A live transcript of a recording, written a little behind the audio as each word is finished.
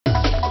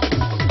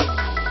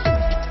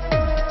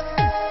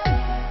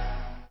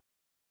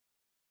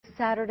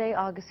Saturday,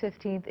 August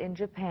 15th in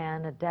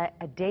Japan,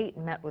 a date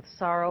met with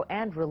sorrow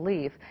and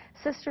relief.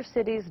 Sister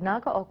cities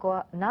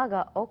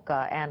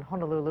Nagaoka and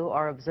Honolulu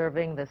are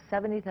observing the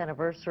 70th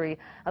anniversary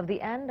of the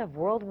end of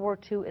World War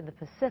II in the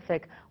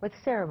Pacific with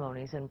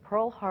ceremonies in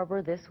Pearl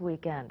Harbor this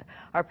weekend.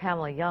 Our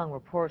Pamela Young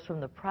reports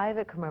from the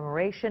private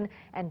commemoration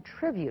and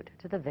tribute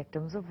to the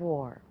victims of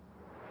war.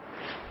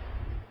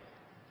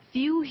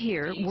 Few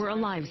here were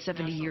alive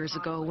 70 years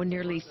ago when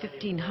nearly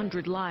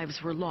 1,500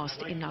 lives were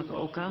lost in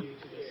Nagaoka.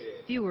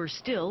 Fewer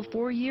still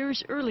 4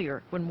 years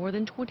earlier when more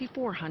than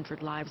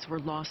 2,400 lives were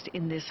lost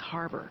in this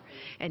harbor.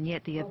 And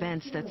yet the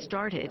events that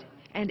started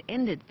and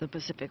ended the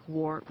Pacific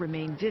War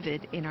remain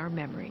vivid in our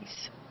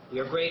memories. We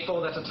are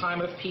grateful that the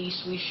time of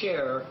peace we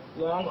share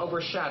long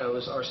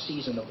overshadows our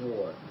season of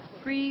war.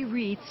 3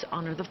 wreaths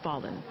honor the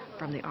fallen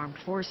from the armed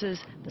forces,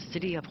 the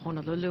city of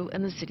Honolulu,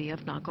 and the city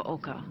of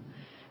Nagaoka.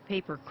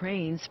 Paper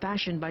cranes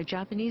fashioned by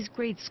Japanese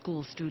grade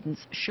school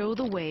students show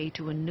the way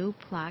to a new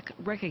plaque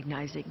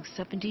recognizing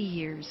 70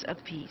 years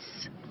of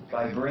peace.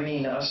 By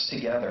bringing us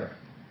together,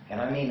 and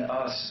I mean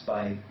us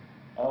by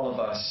all of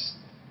us,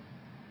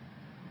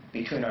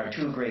 between our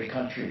two great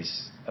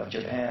countries of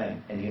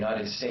Japan and the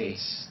United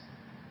States,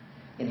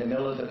 in the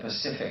middle of the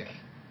Pacific,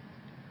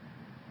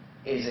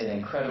 is an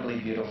incredibly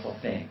beautiful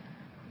thing.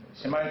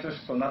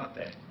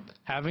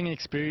 Having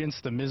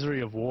experienced the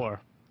misery of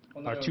war,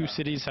 our two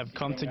cities have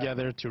come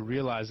together to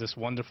realize this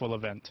wonderful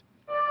event.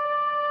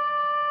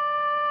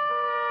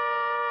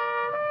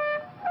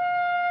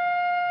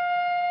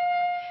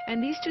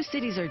 And these two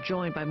cities are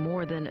joined by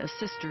more than a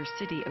sister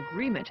city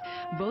agreement.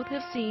 Both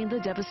have seen the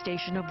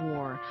devastation of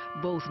war,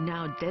 both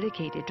now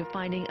dedicated to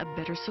finding a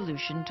better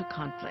solution to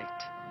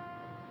conflict.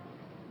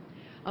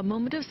 A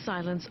moment of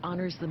silence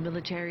honors the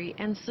military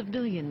and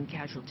civilian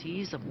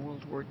casualties of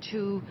World War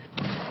II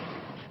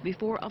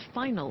before a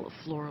final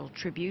floral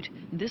tribute,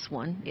 this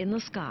one in the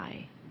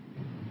sky.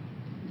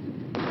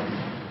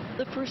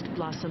 The first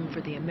blossom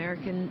for the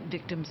American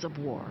victims of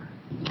war,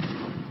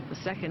 the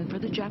second for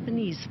the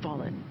Japanese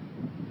fallen,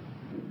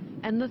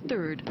 and the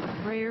third,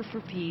 a prayer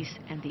for peace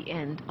and the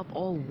end of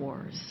all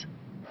wars.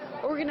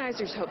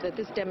 Organizers hope that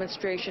this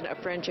demonstration of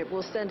friendship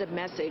will send a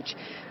message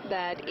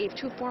that if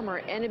two former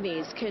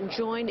enemies can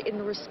join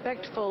in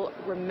respectful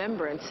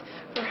remembrance,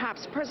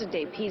 perhaps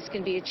present-day peace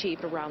can be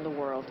achieved around the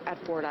world.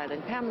 At Ford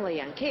Island, Pamela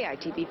Young,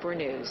 KITV4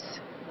 News.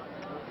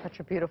 Such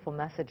a beautiful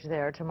message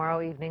there.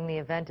 Tomorrow evening, the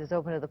event is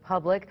open to the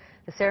public.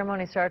 The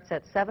ceremony starts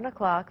at 7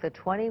 o'clock. The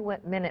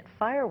 20-minute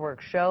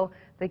fireworks show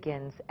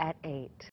begins at 8.